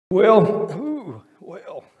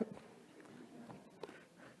Well,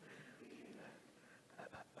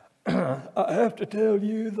 I have to tell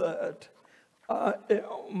you that I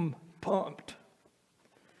am pumped.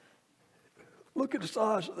 Look at the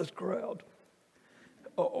size of this crowd.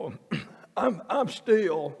 I'm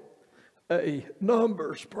still a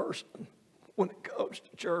numbers person when it comes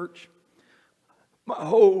to church. My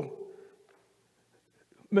whole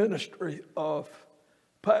ministry of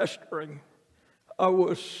pastoring, I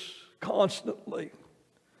was constantly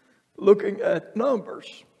looking at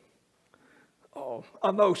numbers.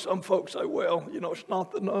 I know some folks say, well, it's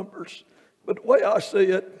not the numbers. But the way I see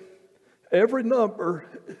it, every number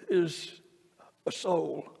is a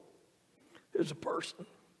soul, is a person.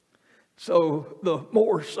 So the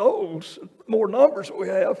more souls, more numbers we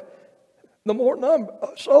have, the more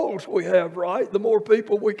souls we have, right? The more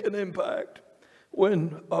people we can impact.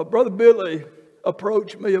 When Brother Billy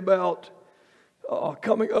approached me about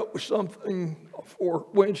coming up with something for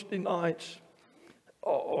Wednesday nights,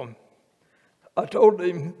 I told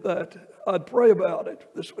him that I'd pray about it.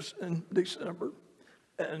 This was in December.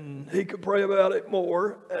 And he could pray about it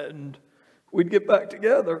more, and we'd get back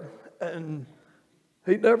together. And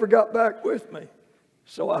he never got back with me.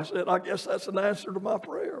 So I said, I guess that's an answer to my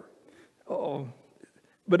prayer.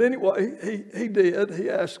 But anyway, he did. He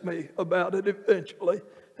asked me about it eventually.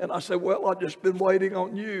 And I said, well, I've just been waiting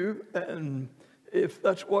on you. And if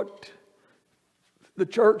that's what the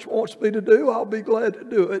church wants me to do, I'll be glad to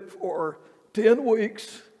do it for 10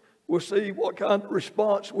 weeks. We'll see what kind of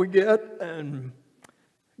response we get and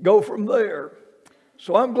go from there.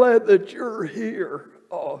 So I'm glad that you're here.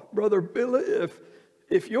 Brother Billy,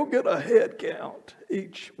 if you'll get a head count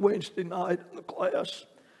each Wednesday night in the class,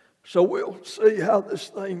 so we'll see how this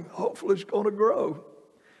thing hopefully is going to grow.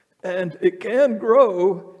 And it can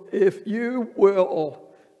grow if you will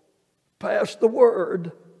pass the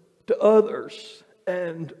word to others.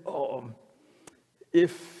 And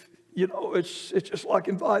if, it's just like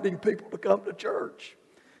inviting people to come to church.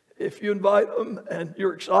 If you invite them and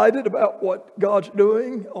you're excited about what God's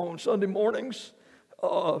doing on Sunday mornings,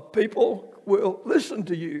 people will listen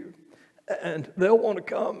to you. And they'll want to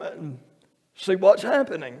come and see what's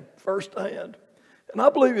happening firsthand. And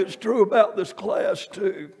I believe it's true about this class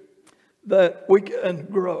too, that we can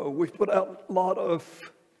grow. We've put out a lot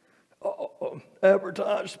of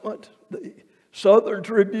advertisement. The Southern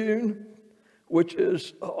Tribune, which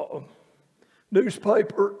is a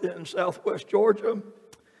newspaper in Southwest Georgia,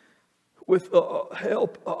 with the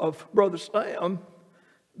help of Brother Sam,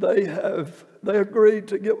 they agreed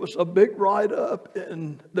to give us a big write-up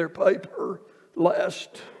in their paper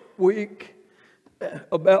last week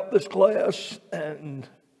about this class, and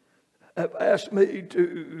have asked me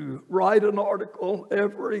to write an article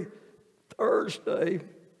every Thursday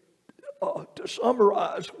to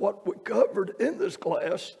summarize what we covered in this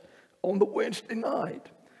class on the Wednesday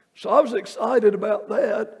night. So I was excited about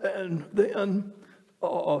that, and then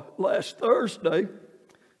last Thursday,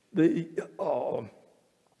 the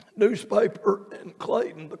newspaper in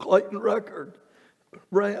Clayton, the Clayton Record,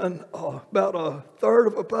 ran about a third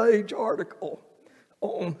of a page article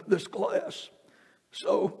on this class.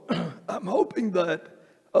 So I'm hoping that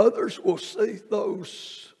others will see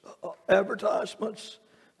those advertisements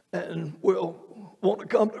and will want to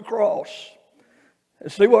come to Cross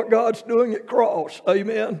and see what God's doing at Cross.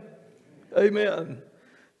 Amen. Amen.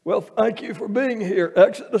 Well, thank you for being here.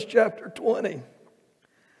 Exodus chapter 20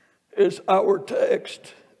 is our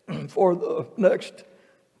text for the next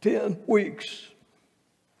 10 weeks.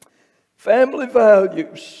 Family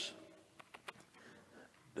values.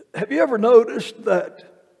 Have you ever noticed that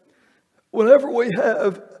whenever we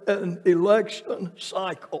have an election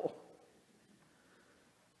cycle,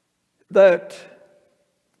 that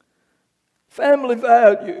family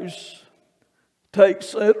values take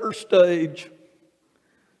center stage?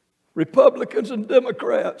 Republicans and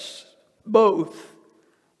Democrats both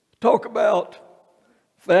talk about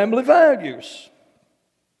family values.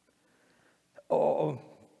 The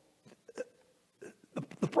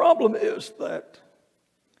problem is that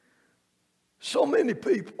so many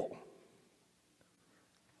people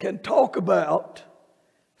can talk about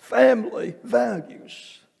family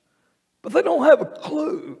values, but they don't have a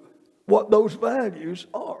clue what those values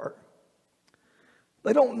are.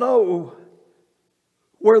 They don't know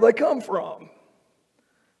where they come from.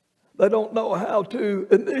 They don't know how to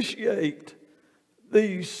initiate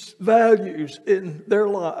these values in their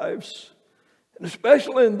lives, and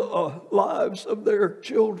especially in the lives of their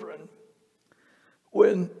children.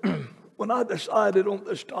 When I decided on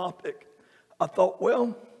this topic, I thought,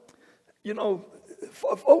 well,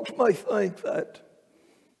 folks may think that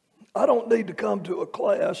I don't need to come to a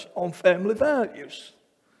class on family values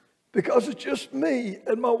because it's just me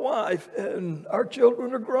and my wife, and our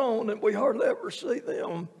children are grown and we hardly ever see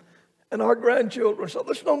them, and our grandchildren. So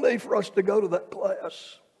there's no need for us to go to that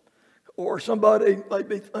class. Or somebody may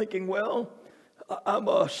be thinking, well, I'm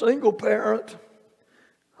a single parent.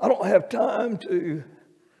 I don't have time to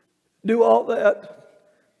do all that.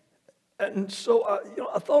 And so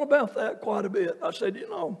I thought about that quite a bit. I said,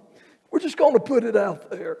 we're just going to put it out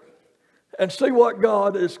there and see what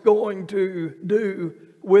God is going to do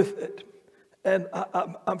with it. And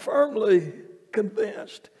I'm firmly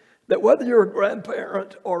convinced that whether you're a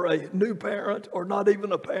grandparent or a new parent or not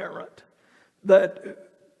even a parent, that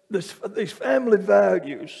these family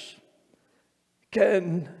values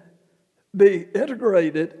can be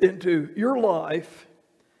integrated into your life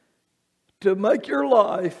to make your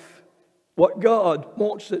life what God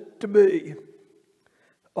wants it to be.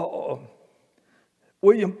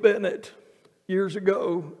 William Bennett, years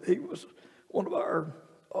ago, he was one of our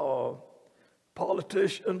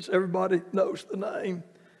politicians. Everybody knows the name.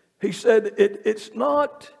 He said it is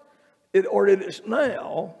now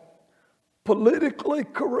politically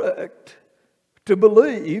correct to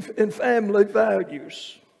believe in family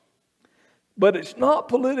values, but it's not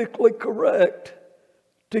politically correct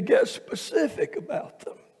to get specific about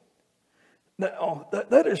them. Now,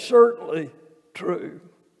 that is certainly true.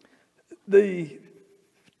 The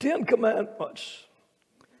Ten Commandments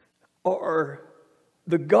are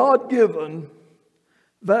the God-given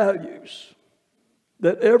values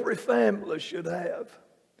that every family should have,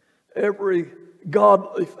 every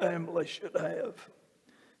godly family should have.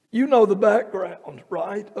 You know the background,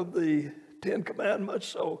 right, of the Ten Commandments,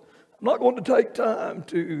 so I'm not going to take time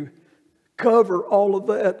to cover all of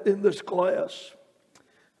that in this class.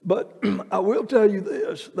 But I will tell you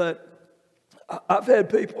this, that I've had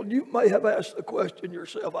people, you may have asked the question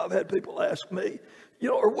yourself, I've had people ask me,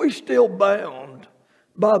 are we still bound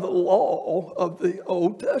by the law of the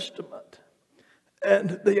Old Testament?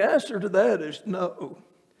 And the answer to that is no.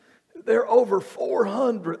 There are over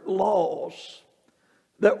 400 laws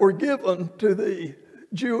that were given to the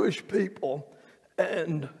Jewish people,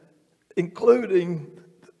 and including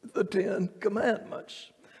the Ten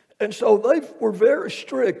Commandments. And so they were very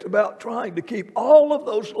strict about trying to keep all of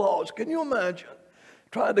those laws. Can you imagine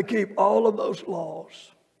trying to keep all of those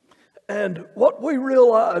laws? And what we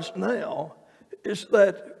realize now is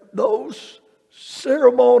that those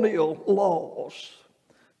ceremonial laws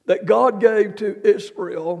that God gave to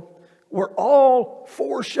Israel were all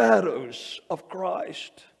foreshadows of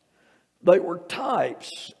Christ. They were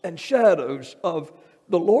types and shadows of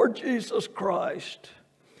the Lord Jesus Christ,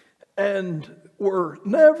 and were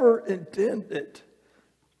never intended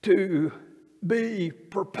to be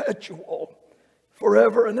perpetual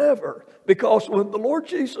forever and ever. Because when the Lord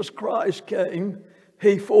Jesus Christ came,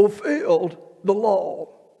 he fulfilled the law.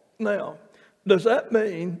 Now, does that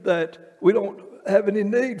mean that we don't have any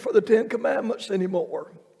need for the Ten Commandments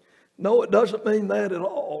anymore? No, it doesn't mean that at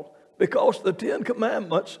all. Because the Ten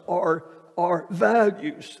Commandments are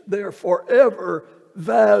values. They're forever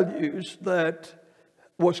values that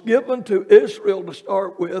was given to Israel to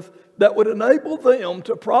start with, that would enable them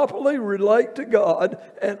to properly relate to God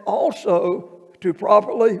and also to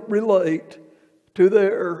properly relate to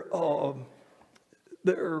their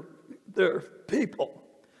people.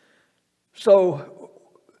 So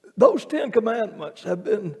those Ten Commandments have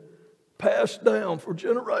been passed down for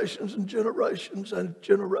generations and generations and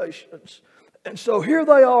generations. And so here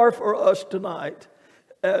they are for us tonight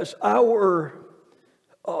as our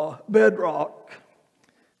bedrock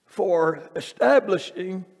for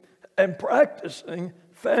establishing and practicing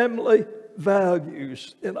family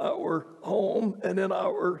values in our home and in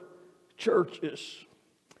our churches.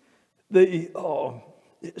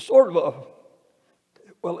 It's sort of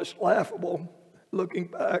it's laughable looking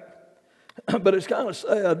back, but it's kind of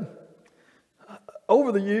sad.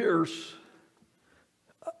 Over the years,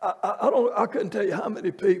 I couldn't tell you how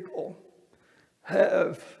many people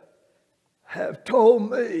have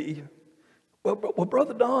told me, well,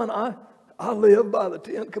 Brother Don, I live by the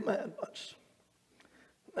Ten Commandments.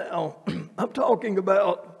 Now, I'm talking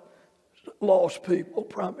about lost people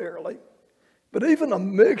primarily, but even a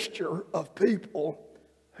mixture of people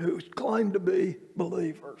who claim to be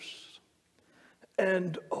believers.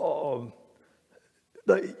 And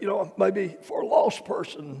they, maybe for a lost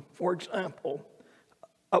person, for example,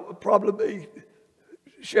 I would probably be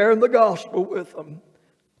sharing the gospel with them,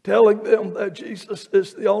 telling them that Jesus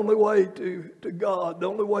is the only way to God, the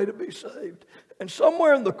only way to be saved. And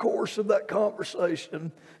somewhere in the course of that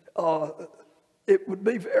conversation, it would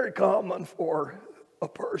be very common for a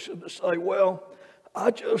person to say, well,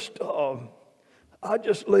 I just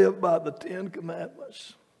live by the Ten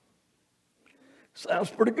Commandments. Sounds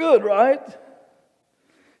pretty good, right?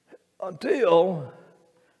 Until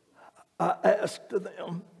I asked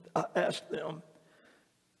them,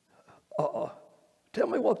 tell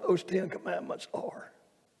me what those 10 commandments are.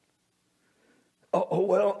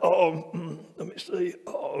 Let me see.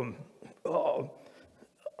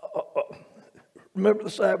 Remember the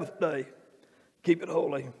Sabbath day. Keep it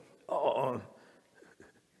holy.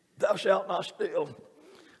 Thou shalt not steal.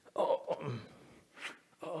 I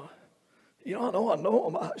know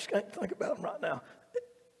them. I just can't think about them right now.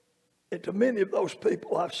 And to many of those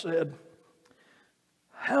people, I've said,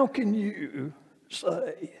 how can you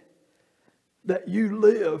say that you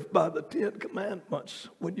live by the 10 commandments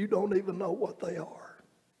when you don't even know what they are?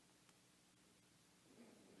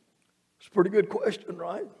 It's a pretty good question,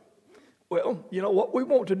 right? Well, what we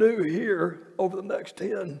want to do here over the next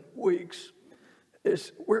 10 weeks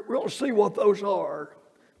is we're going to see what those are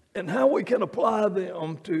and how we can apply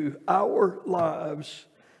them to our lives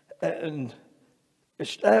and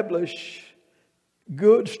establish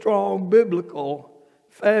good, strong, biblical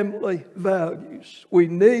family values. We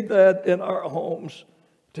need that in our homes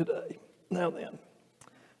today. Now then,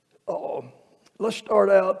 let's start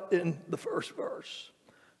out in the first verse.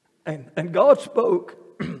 And God spoke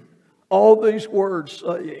all these words,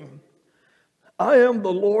 saying, I am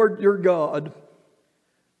the Lord your God,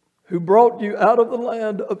 who brought you out of the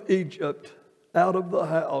land of Egypt, out of the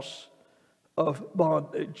house of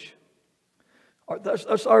bondage. All right,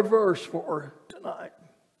 that's our verse for tonight.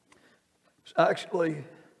 It's actually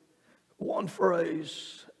one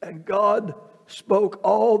phrase. And God spoke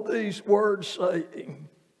all these words, saying,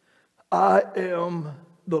 I am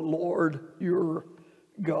the Lord your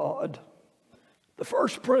God. The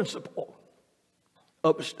first principle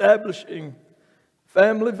of establishing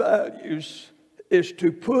family values is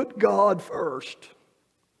to put God first.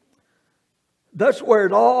 That's where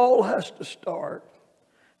it all has to start.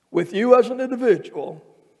 With you as an individual,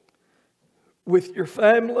 with your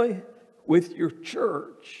family, with your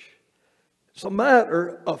church. It's a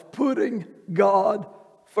matter of putting God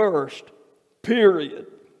first, period.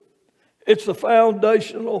 It's a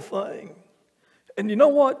foundational thing. And you know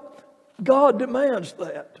what? God demands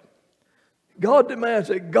that. God demands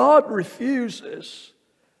it. God refuses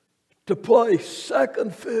to play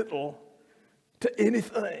second fiddle to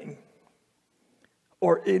anything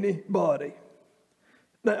or anybody.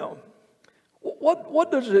 Now,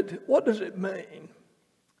 what does it mean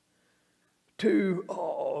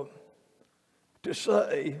to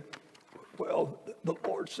say? Well, the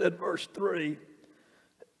Lord said, verse 3.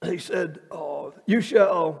 He said, "You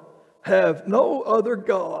shall have no other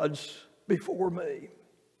gods before me."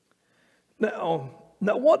 Now,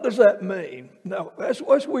 what does that mean? Now,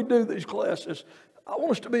 as we do these classes, I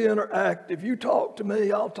want us to be interactive. You talk to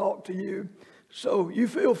me, I'll talk to you. So you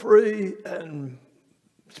feel free and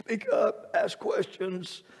speak up, ask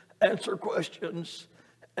questions, answer questions,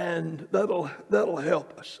 and that'll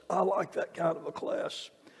help us. I like that kind of a class.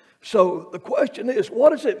 So the question is,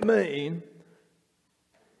 what does it mean,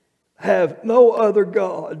 have no other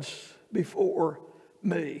gods before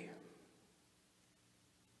me?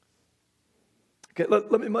 Okay, let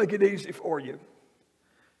me make it easy for you.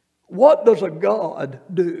 What does a God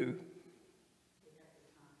do?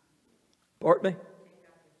 Pardon me?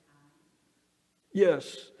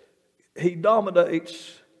 Yes, he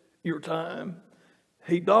dominates your time.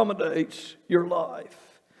 He dominates your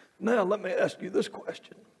life. Now, let me ask you this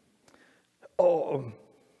question.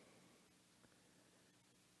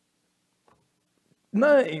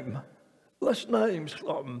 Let's name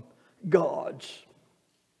some gods.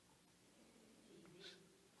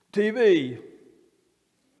 TV.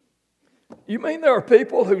 You mean there are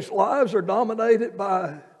people whose lives are dominated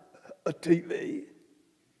by a TV?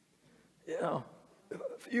 Yeah,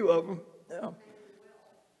 a few of them. Yeah.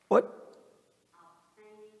 What?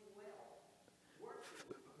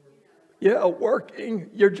 Yeah, working,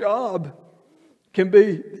 your job can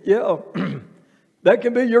be, that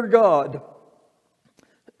can be your God.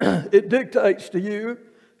 It dictates to you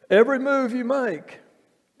every move you make.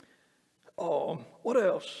 What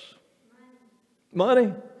else?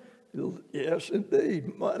 Money? Yes,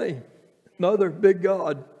 indeed, money. Another big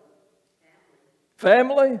God.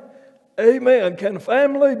 Family? Amen. Can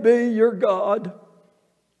family be your God?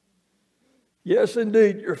 Yes,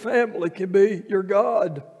 indeed, your family can be your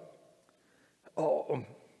God.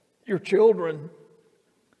 Your children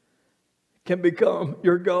can become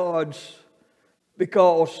your gods,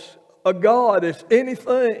 because a God is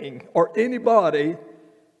anything or anybody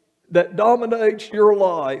that dominates your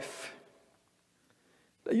life.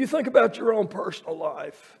 You think about your own personal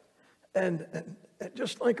life and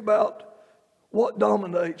just think about what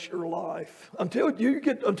dominates your life until you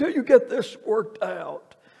get this worked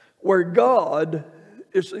out, where God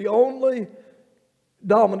is the only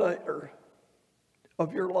dominator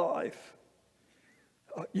of your life.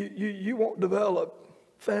 You won't develop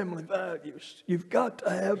family values. You've got to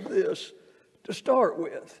have this to start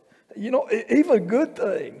with. You know, even good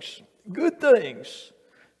things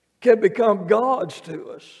can become gods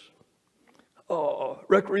to us.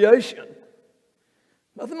 Recreation.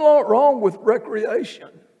 Nothing wrong with recreation,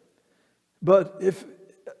 but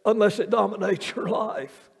unless it dominates your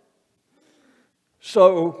life.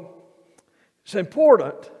 So it's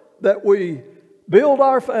important that we build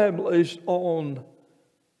our families on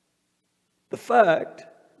the fact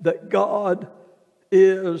that God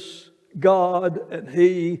is God and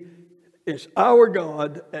He is our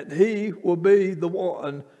God, and He will be the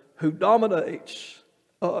one who dominates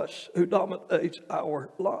us, who dominates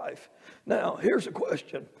our life. Now, here's a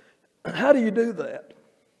question. How do you do that?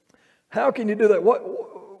 How can you do that?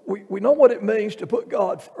 We know what it means to put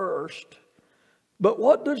God first, but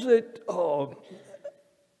what does it,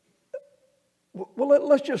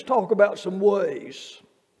 let's just talk about some ways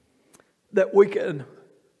that we can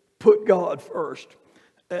put God first.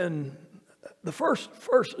 And the first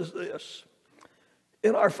is this: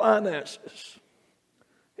 in our finances.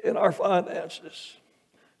 In our finances.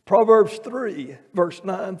 Proverbs 3, verse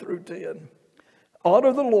 9 through 10.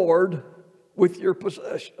 Honor the Lord with your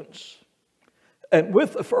possessions, and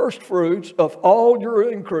with the first fruits of all your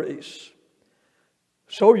increase.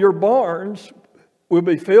 So your barns will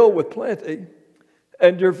be filled with plenty,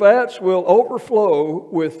 and your vats will overflow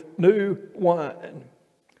with new wine.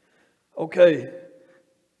 Okay,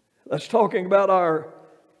 that's talking about our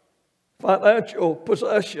financial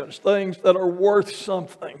possessions, things that are worth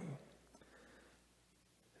something.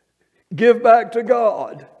 Give back to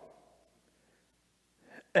God,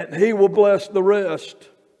 and He will bless the rest.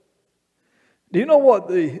 Do you know what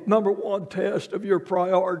the number one test of your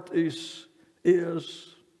priorities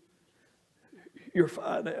is? Your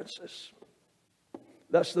finances.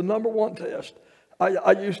 That's the number one test.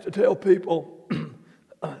 I used to tell people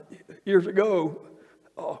years ago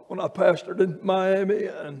when I pastored in Miami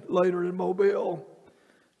and later in Mobile,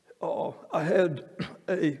 I had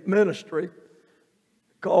a ministry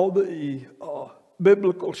called the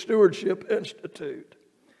Biblical Stewardship Institute.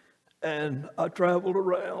 And I traveled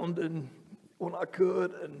around and when I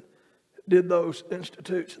could and did those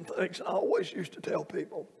institutes and things. I always used to tell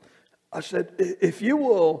people, I said, if you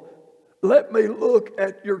will let me look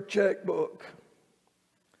at your checkbook,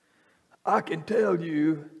 I can tell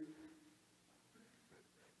you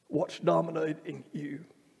what's dominating you.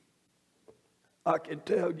 I can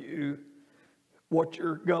tell you what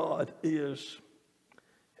your God is.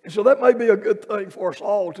 And so that may be a good thing for us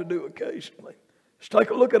all to do occasionally. Just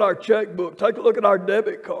take a look at our checkbook, take a look at our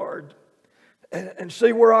debit card, and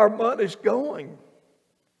see where our money's going.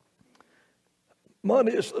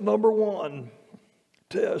 Money is the number one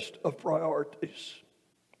test of priorities.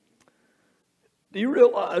 Do you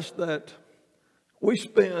realize that we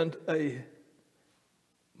spend a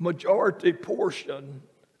majority portion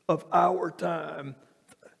of our time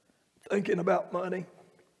thinking about money?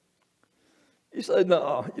 You say,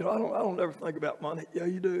 no, I don't ever think about money. Yeah,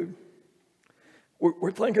 you do.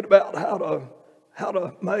 We're thinking about how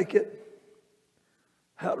to make it,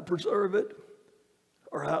 how to preserve it,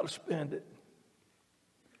 or how to spend it.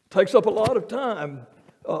 Takes up a lot of time.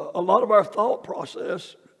 A lot of our thought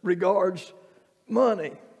process regards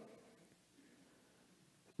money.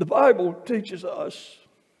 The Bible teaches us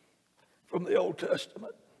from the Old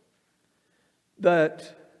Testament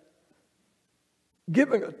that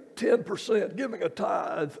giving 10%, giving a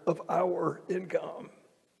tithe of our income,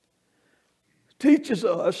 teaches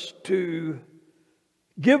us to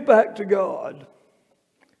give back to God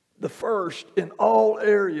the first in all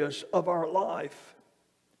areas of our life.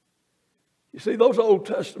 You see, those Old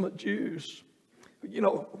Testament Jews,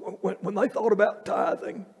 when they thought about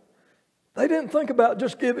tithing, they didn't think about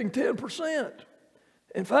just giving 10%.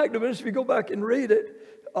 In fact, if you go back and read it,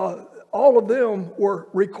 all of them were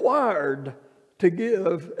required to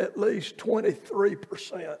give at least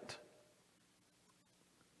 23%.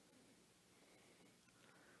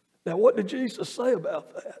 Now, what did Jesus say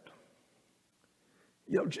about that?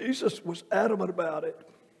 Jesus was adamant about it.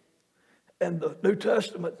 And the New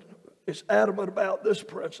Testament is adamant about this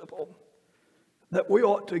principle, that we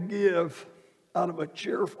ought to give out of a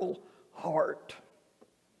cheerful heart.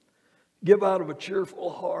 Give out of a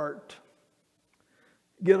cheerful heart.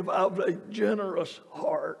 Give out of a generous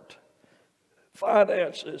heart.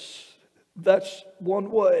 Finances That's one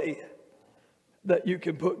way that you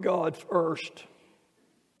can put God first.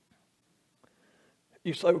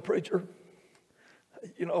 You say, well, preacher,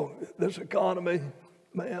 you know, this economy,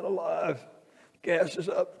 man alive, gas is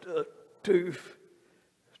up to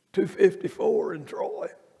 $2.54 in Troy,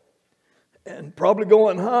 and probably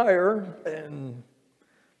going higher, and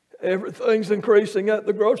everything's increasing at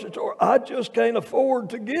the grocery store. I just can't afford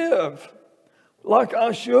to give like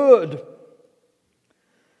I should.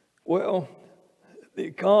 Well, the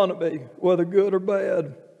economy, whether good or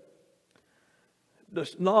bad,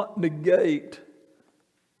 does not negate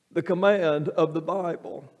the command of the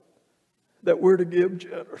Bible that we're to give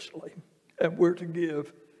generously and we're to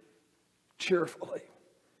give cheerfully.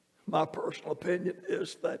 My personal opinion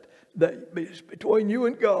is that it's between you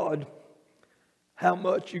and God how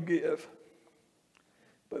much you give.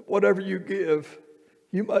 But whatever you give,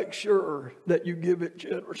 you make sure that you give it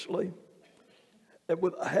generously and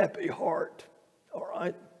with a happy heart. All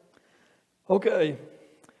right? Okay.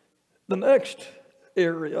 The next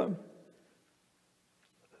area,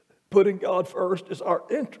 putting God first, is our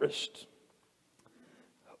interests.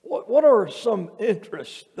 What are some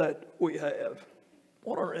interests that we have?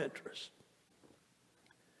 What are interests?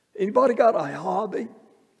 Anybody got a hobby?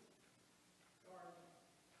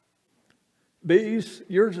 Bees?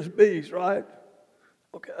 Yours is bees, right?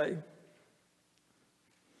 Okay.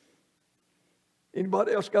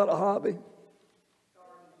 Anybody else got a hobby?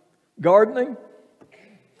 Gardening?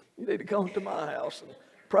 You need to come to my house and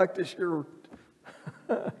practice your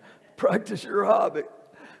practice your hobby.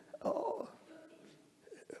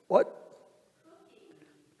 What?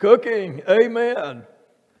 Cooking. Amen.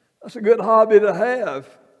 That's a good hobby to have.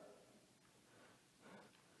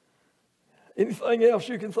 Anything else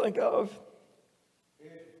you can think of?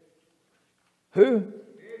 Who?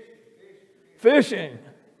 Fishing.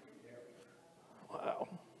 Wow.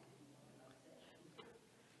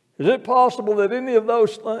 Is it possible that any of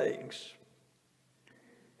those things,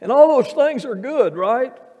 and all those things are good,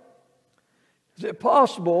 right? Is it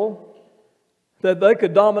possible that they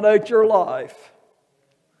could dominate your life?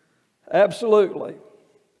 Absolutely.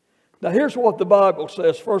 Now here's what the Bible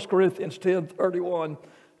says, 1 Corinthians 10:31.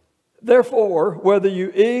 Therefore, whether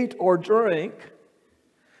you eat or drink,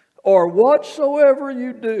 or whatsoever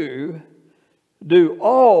you do, do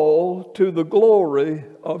all to the glory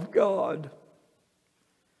of God.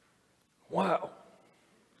 Wow.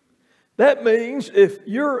 That means if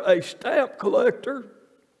you're a stamp collector,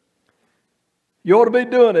 you ought to be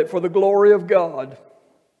doing it for the glory of God.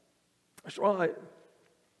 That's right.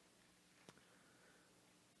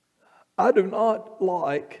 I do not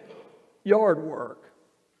like yard work.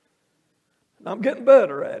 I'm getting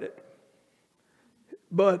better at it.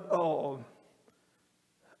 But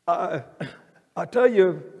I tell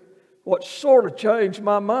you what sort of changed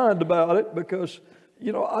my mind about it, because,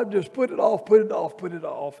 you know, I just put it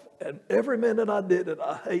off. And every minute I did it,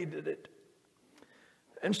 I hated it.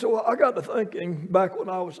 And so I got to thinking back when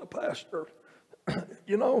I was a pastor,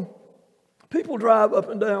 you know, people drive up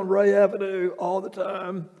and down Ray Avenue all the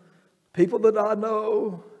time. People that I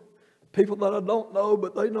know, people that I don't know,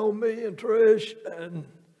 but they know me and Trish. And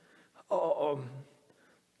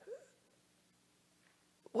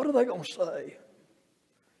what are they going to say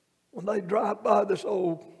when they drive by this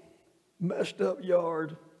old messed up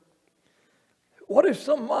yard? What if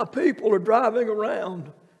some of my people are driving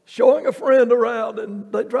around, showing a friend around,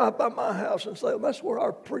 and they drive by my house and say, well, that's where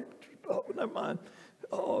our preacher, never mind.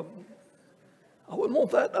 I wouldn't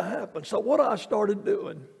want that to happen. So what I started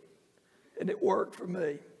doing, and it worked for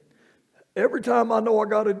me, every time I know I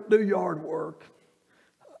got to do yard work,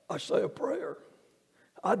 I say a prayer.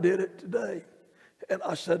 I did it today. And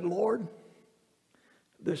I said, Lord,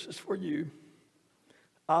 this is for you.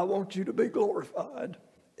 I want you to be glorified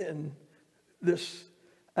in this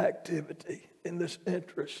activity, in this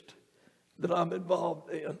interest that I'm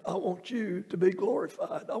involved in. I want you to be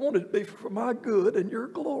glorified. I want it to be for my good and your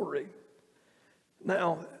glory.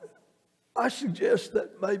 Now, I suggest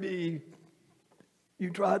that maybe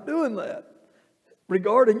you try doing that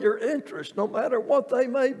regarding your interests, no matter what they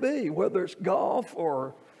may be, whether it's golf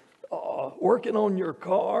or working on your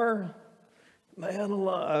car. Man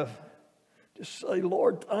alive. Just say,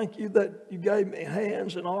 Lord, thank you that you gave me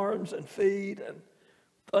hands and arms and feet, and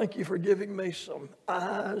thank you for giving me some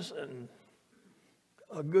eyes and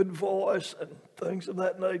a good voice and things of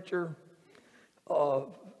that nature.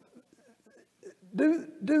 Do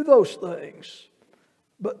those things,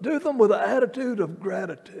 but do them with an attitude of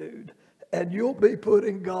gratitude, and you'll be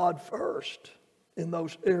putting God first in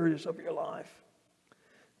those areas of your life.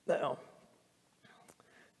 Now,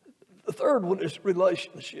 the third one is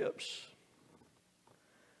relationships.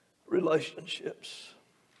 relationships.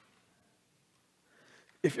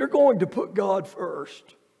 If you're going to put God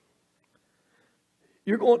first,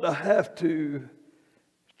 you're going to have to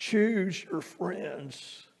choose your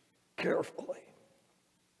friends carefully.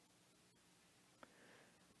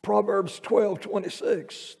 Proverbs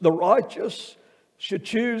 12:26, the righteous should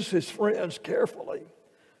choose his friends carefully,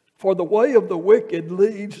 for the way of the wicked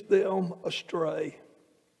leads them astray.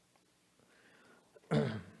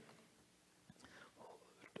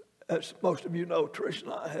 As most of you know, Trish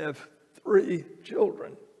and I have 3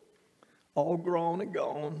 children, all grown and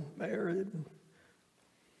gone, married.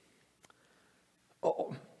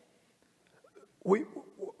 When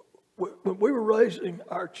we were raising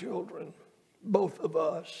our children, both of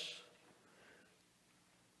us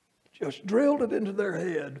just drilled it into their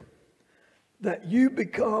head that you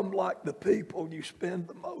become like the people you spend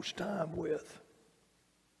the most time with.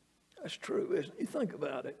 That's true, isn't it? You think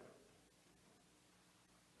about it.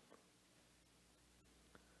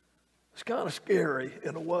 It's kind of scary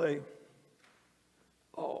in a way.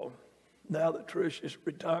 Now that Trish is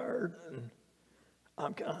retired, and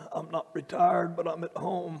I'm not retired, but I'm at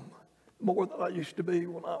home more than I used to be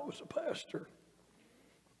when I was a pastor.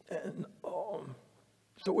 And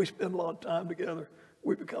so we spend a lot of time together.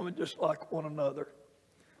 We're becoming just like one another.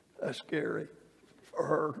 That's scary for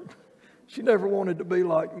her. She never wanted to be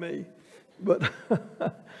like me. But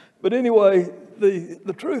but anyway,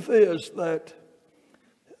 the truth is that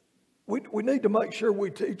we need to make sure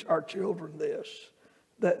we teach our children this,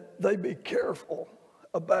 that they be careful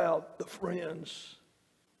about the friends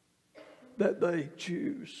that they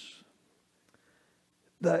choose.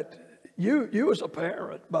 That you as a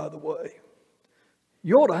parent, by the way,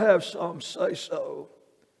 you ought to have some say-so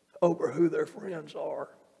over who their friends are.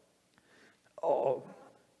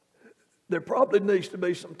 There probably needs to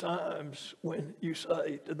be some times when you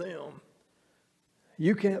say to them,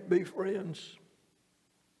 you can't be friends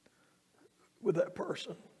with that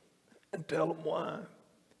person, and tell them why.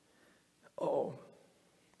 I'll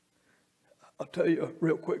tell you a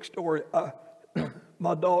real quick story.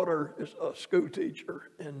 My daughter is a school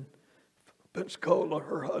teacher in Pensacola.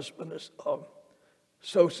 Her husband is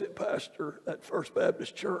associate pastor at First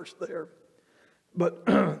Baptist Church there. But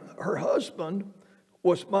her husband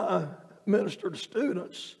was my minister to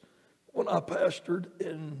students when I pastored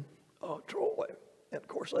in Troy. And of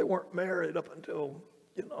course, they weren't married up until,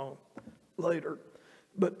 later.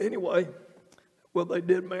 But anyway, well, they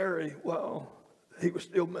did marry while he was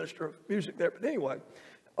still minister of music there. But anyway,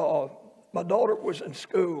 my daughter was in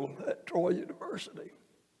school at Troy University.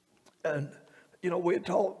 And, we had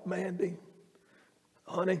taught Mandy,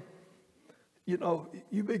 honey,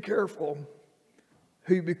 you be careful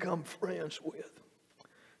who you become friends with.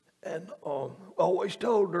 And I always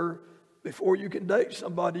told her, before you can date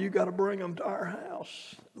somebody, you got to bring them to our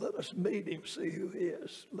house. Let us meet him, see who he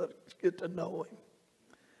is. Let us get to know him.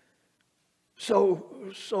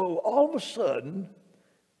 So all of a sudden,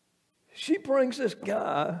 she brings this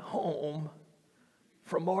guy home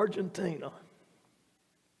from Argentina.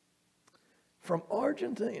 From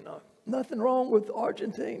Argentina. Nothing wrong with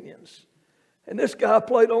Argentinians. And this guy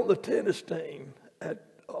played on the tennis team at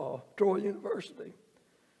Troy University.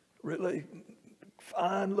 Really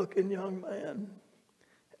fine-looking young man.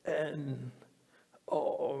 And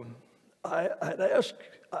I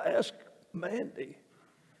asked Mandy,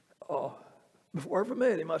 before I ever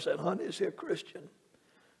met him, I said, honey, is he a Christian?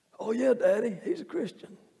 Oh, yeah, Daddy, he's a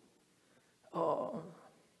Christian. Where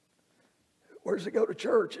does he go to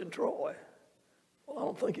church in Troy? Well, I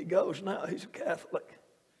don't think he goes now. He's a Catholic.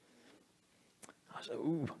 I said,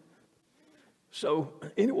 ooh. So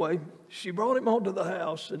anyway, she brought him onto the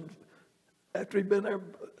house, and after he'd been there,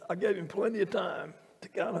 I gave him plenty of time to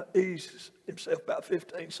kind of ease himself, about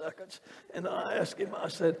 15 seconds. And then I asked him, I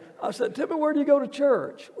said, tell me, where do you go to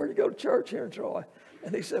church? Where do you go to church here in Troy?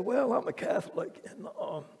 And he said, well, I'm a Catholic, and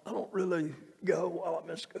I don't really go while I'm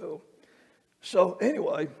in school. So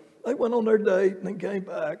anyway, they went on their date and then came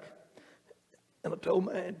back. And I told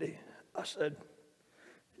Mandy, I said,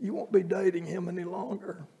 you won't be dating him any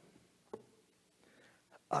longer.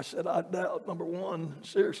 I said, I doubt, number one,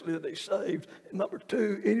 seriously, that he's saved. And number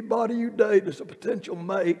two, anybody you date is a potential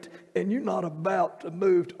mate, and you're not about to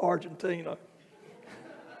move to Argentina.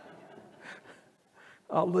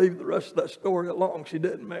 I'll leave the rest of that story alone. She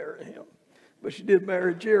didn't marry him. But she did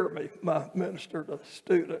marry Jeremy, my minister to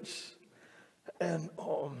students. And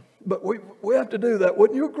but we have to do that.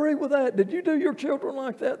 Wouldn't you agree with that? Did you do your children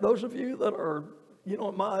like that? Those of you that are,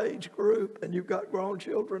 in my age group, and you've got grown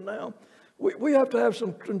children now, we have to have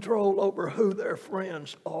some control over who their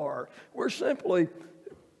friends are. We're simply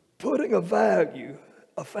putting a value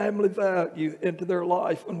a family value into their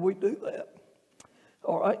life when we do that.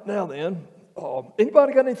 All right, now then,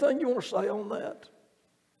 anybody got anything you want to say on that?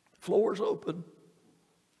 Floor is open.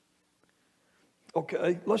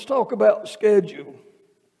 Okay, let's talk about the schedule.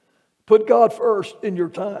 Put God first in your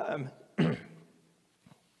time.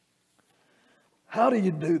 How do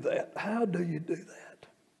you do that? How do you do that?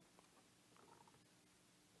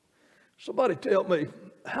 Somebody tell me,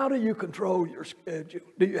 how do you control your schedule?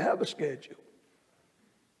 Do you have a schedule?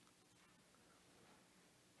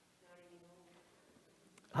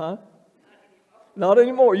 Huh? Not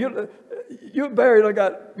anymore. You and Barry done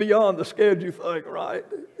got beyond the schedule thing, right?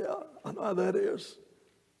 Yeah, I know how that is.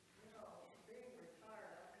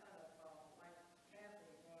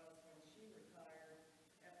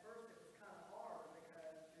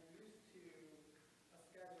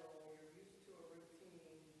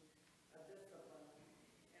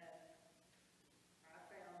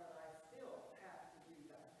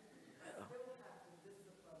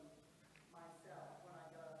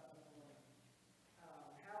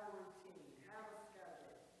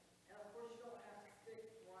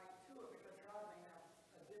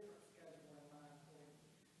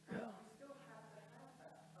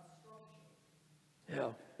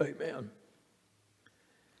 Yeah, amen. And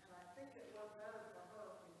I think it worked better for her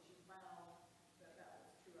when she found that that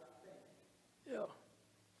was true, I think. Yeah.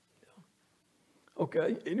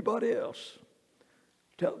 Okay, anybody else?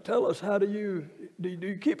 Tell us, how do you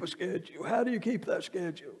keep a schedule? How do you keep that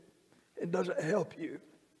schedule? And does it help you?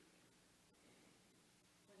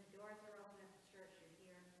 When the doors are open at the church, you're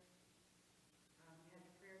here. You have your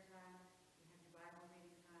prayer time, you have your Bible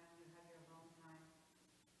reading time, you have your alone time.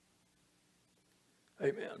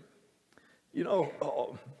 Amen. You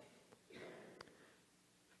know,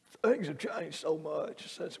 things have changed so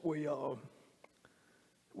much since we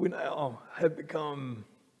now have become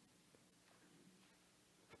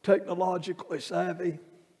technologically savvy.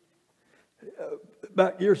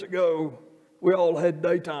 Back years ago, we all had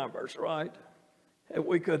day timers, right? And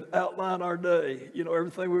we could outline our day,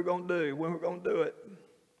 everything we were going to do, when we we're going to do it,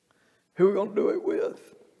 who we're going to do it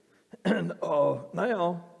with. And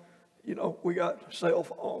now, we got cell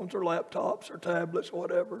phones or laptops or tablets or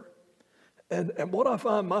whatever. And what I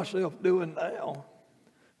find myself doing now,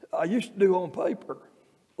 I used to do on paper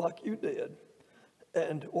like you did.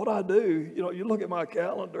 And what I do, you look at my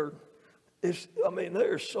calendar, there's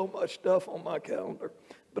so much stuff on my calendar.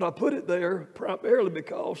 But I put it there primarily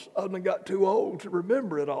because I got too old to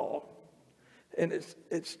remember it all. And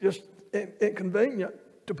it's just inconvenient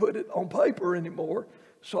to put it on paper anymore.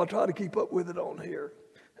 So I try to keep up with it on here.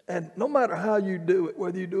 And no matter how you do it,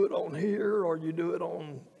 whether you do it on here or you do it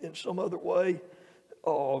in some other way,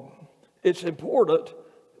 it's important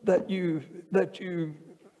that you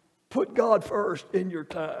put God first in your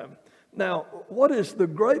time. Now, what is the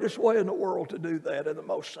greatest way in the world to do that and the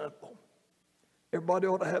most simple? Everybody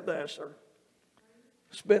ought to have the answer.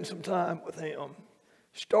 Spend some time with Him.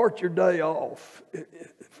 Start your day off.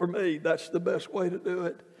 For me, that's the best way to do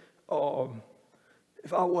it.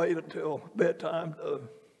 If I wait until bedtime to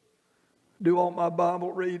do all my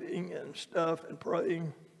Bible reading and stuff and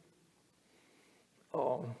praying,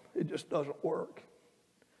 it just doesn't work.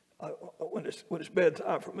 When it's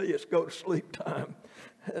bedtime for me, it's go to sleep time.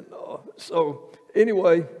 And so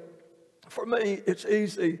anyway, for me, it's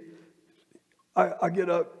easy. I get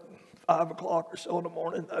up 5 o'clock or so in the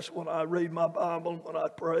morning. That's when I read my Bible, when I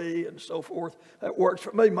pray and so forth. That works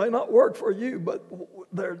for me. May not work for you, but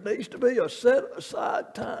there needs to be a set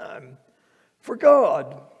aside time for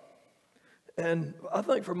God. And I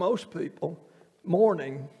think for most people,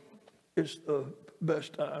 morning is the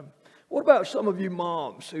best time. What about some of you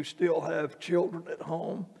moms who still have children at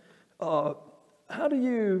home? How do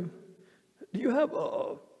you have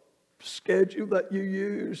a schedule that you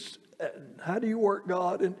use? And how do you work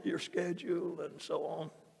God into your schedule and so on?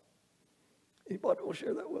 Anybody want to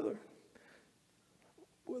share that with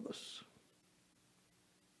us?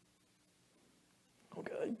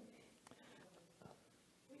 Okay.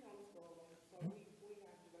 We homeschool them, so we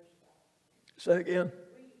have devotion time. Say again.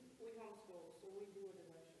 We homeschool, so we do a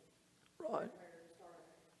devotion. Right.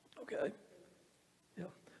 Okay. Yeah.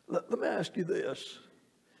 Let me ask you this.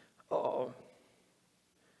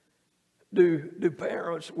 Do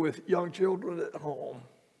parents with young children at home,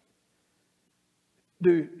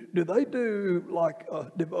 do they do like a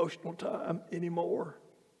devotional time anymore?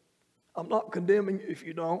 I'm not condemning you if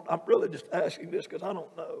you don't. I'm really just asking this because I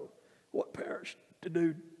don't know what parents to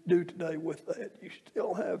do today with that. You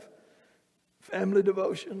still have family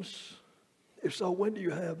devotions? If so, when do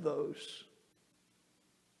you have those?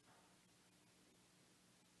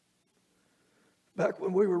 Back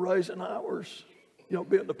when we were raising ours,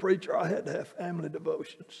 being the preacher, I had to have family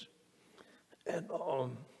devotions. And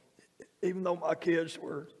even though my kids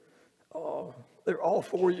were, they're all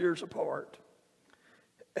 4 years apart.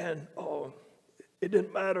 And it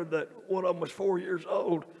didn't matter that one of them was 4 years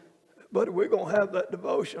old, but we're going to have that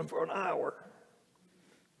devotion for an hour.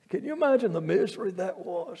 Can you imagine the misery that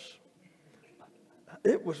was?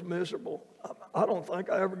 It was miserable. I don't think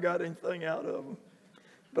I ever got anything out of them.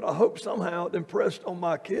 But I hope somehow it impressed on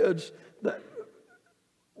my kids that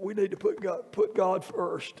we need to put God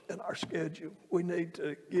first in our schedule. We need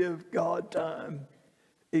to give God time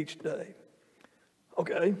each day.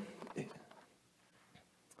 Okay.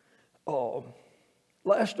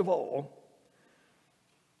 Last of all,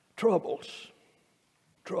 troubles.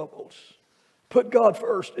 Put God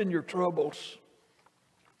first in your troubles.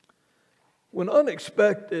 When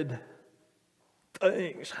unexpected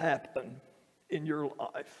things happen in your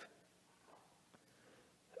life,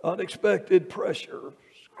 unexpected pressures,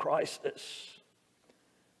 crisis,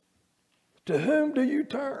 to whom do you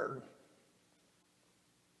turn?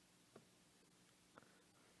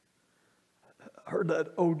 I heard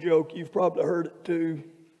that old joke. You've probably heard it too.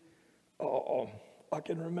 I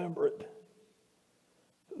can remember it.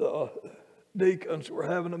 The deacons were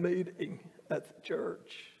having a meeting at the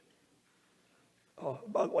church.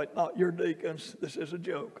 By the way, not your deacons. This is a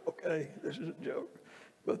joke, okay? This is a joke.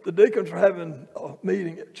 But the deacons were having a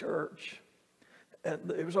meeting at church,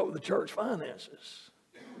 and it was over the church finances.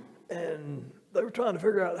 And they were trying to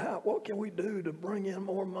figure out what can we do to bring in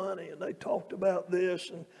more money. And they talked about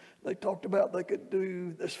this, and they talked about they could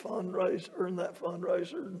do this fundraiser and that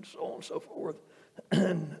fundraiser and so on and so forth.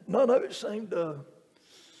 And none of it seemed to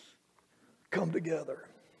come together.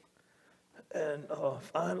 And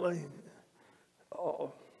finally,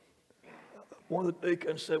 one of the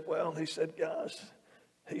deacons said, well, he said, guys,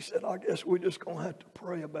 he said, I guess we're just going to have to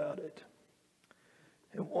pray about it.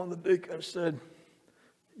 And one of the deacons said,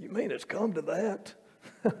 you mean it's come to that?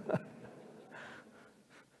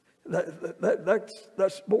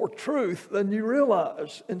 That's more truth than you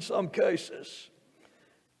realize in some cases.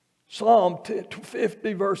 Psalm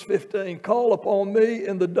 50, verse 15, call upon me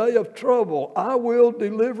in the day of trouble. I will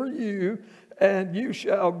deliver you, and you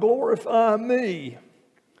shall glorify me.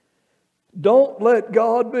 Don't let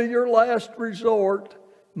God be your last resort.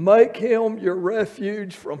 Make him your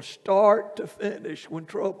refuge from start to finish when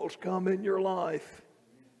troubles come in your life.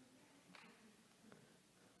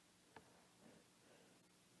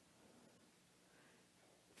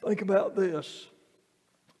 Think about this.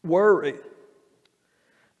 Worry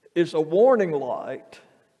is a warning light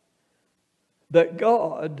that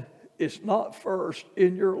God is not first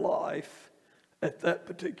in your life at that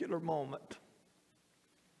particular moment.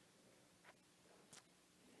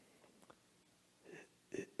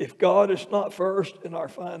 If God is not first in our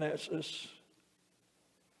finances,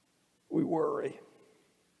 we worry.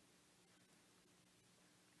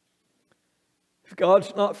 If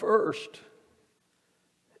God's not first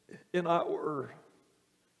in our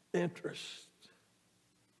interests,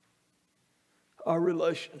 our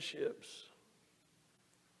relationships,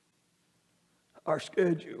 our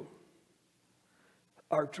schedule,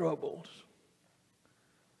 our troubles.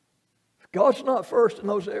 If God's not first in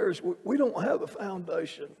those areas, we don't have a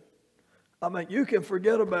foundation. I mean, you can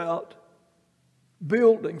forget about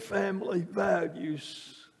building family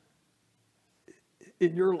values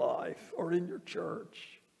in your life or in your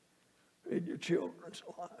church, in your children's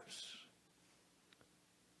lives.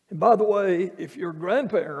 And by the way, if you're a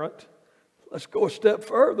grandparent, let's go a step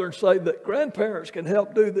further and say that grandparents can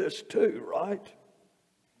help do this too, right?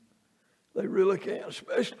 They really can,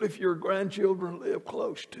 especially if your grandchildren live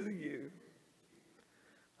close to you.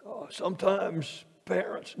 Sometimes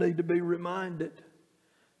parents need to be reminded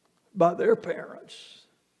by their parents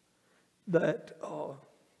that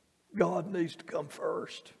God needs to come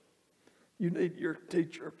first. You need your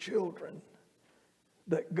teacher of children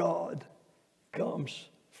that God comes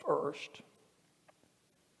first.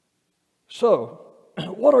 So,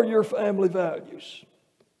 what are your family values?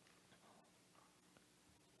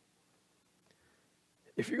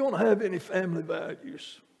 If you're going to have any family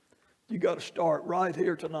values, you got to start right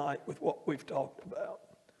here tonight with what we've talked about.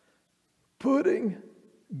 Putting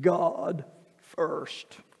God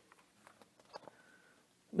first.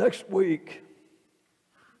 Next week,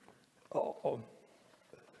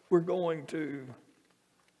 we're going to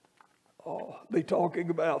be talking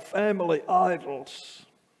about family idols,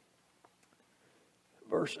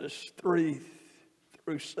 verses 3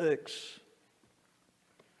 through 6.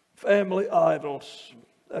 Family idols,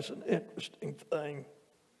 that's an interesting thing.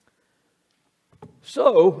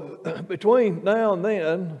 So, between now and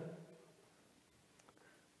then,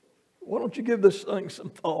 why don't you give this thing some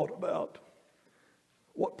thought about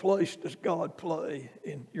what place does God play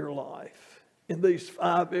in your life, in these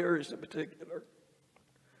 5 areas in particular.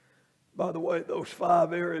 By the way, those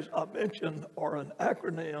 5 areas I mentioned are an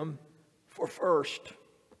acronym for FIRST.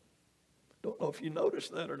 Don't know if you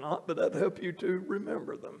noticed that or not, but that'll help you to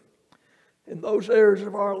remember them. In those areas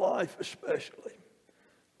of our life especially,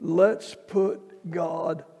 let's put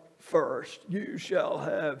God first. You shall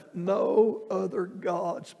have no other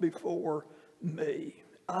gods before me.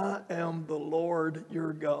 I am the Lord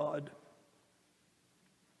your God.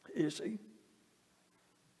 Is he?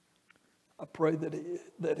 I pray that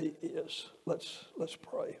he is. Let's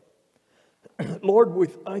pray. Lord, we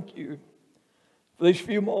thank you for these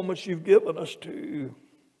few moments you've given us to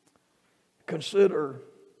consider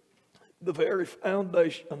the very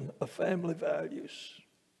foundation of family values.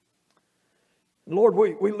 Lord,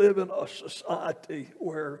 we live in a society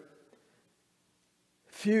where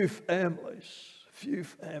few families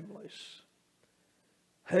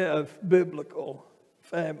have biblical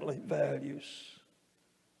family values.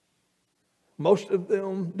 Most of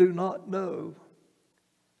them do not know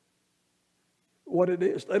what it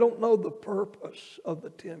is. They don't know the purpose of the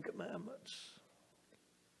 10 Commandments.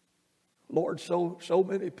 Lord, so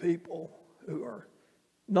many people who are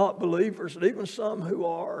not believers, and even some who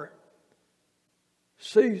are,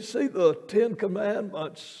 see the 10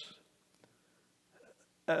 Commandments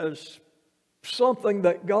as something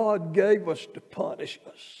that God gave us to punish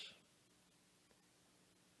us,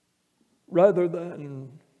 rather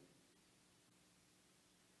than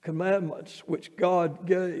commandments which God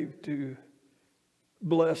gave to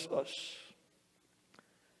bless us.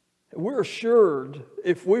 And we're assured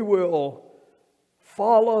if we will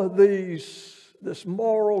follow this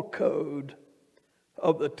moral code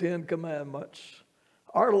of the 10 Commandments,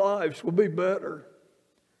 our lives will be better.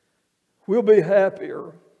 We'll be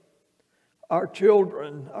happier. Our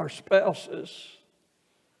children, our spouses,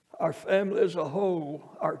 our family as a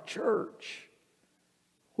whole, our church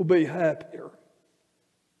will be happier.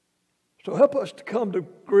 So help us to come to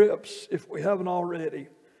grips, if we haven't already,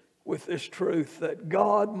 with this truth that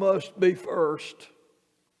God must be first.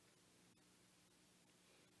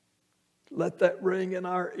 Let that ring in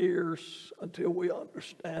our ears until we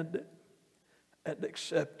understand it and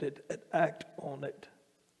accept it and act on it.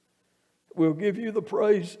 We'll give you the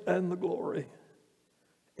praise and the glory.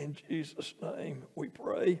 In Jesus' name we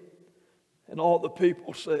pray. And all the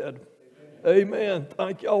people said, Amen.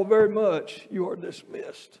 Thank you all very much. You are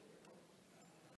dismissed.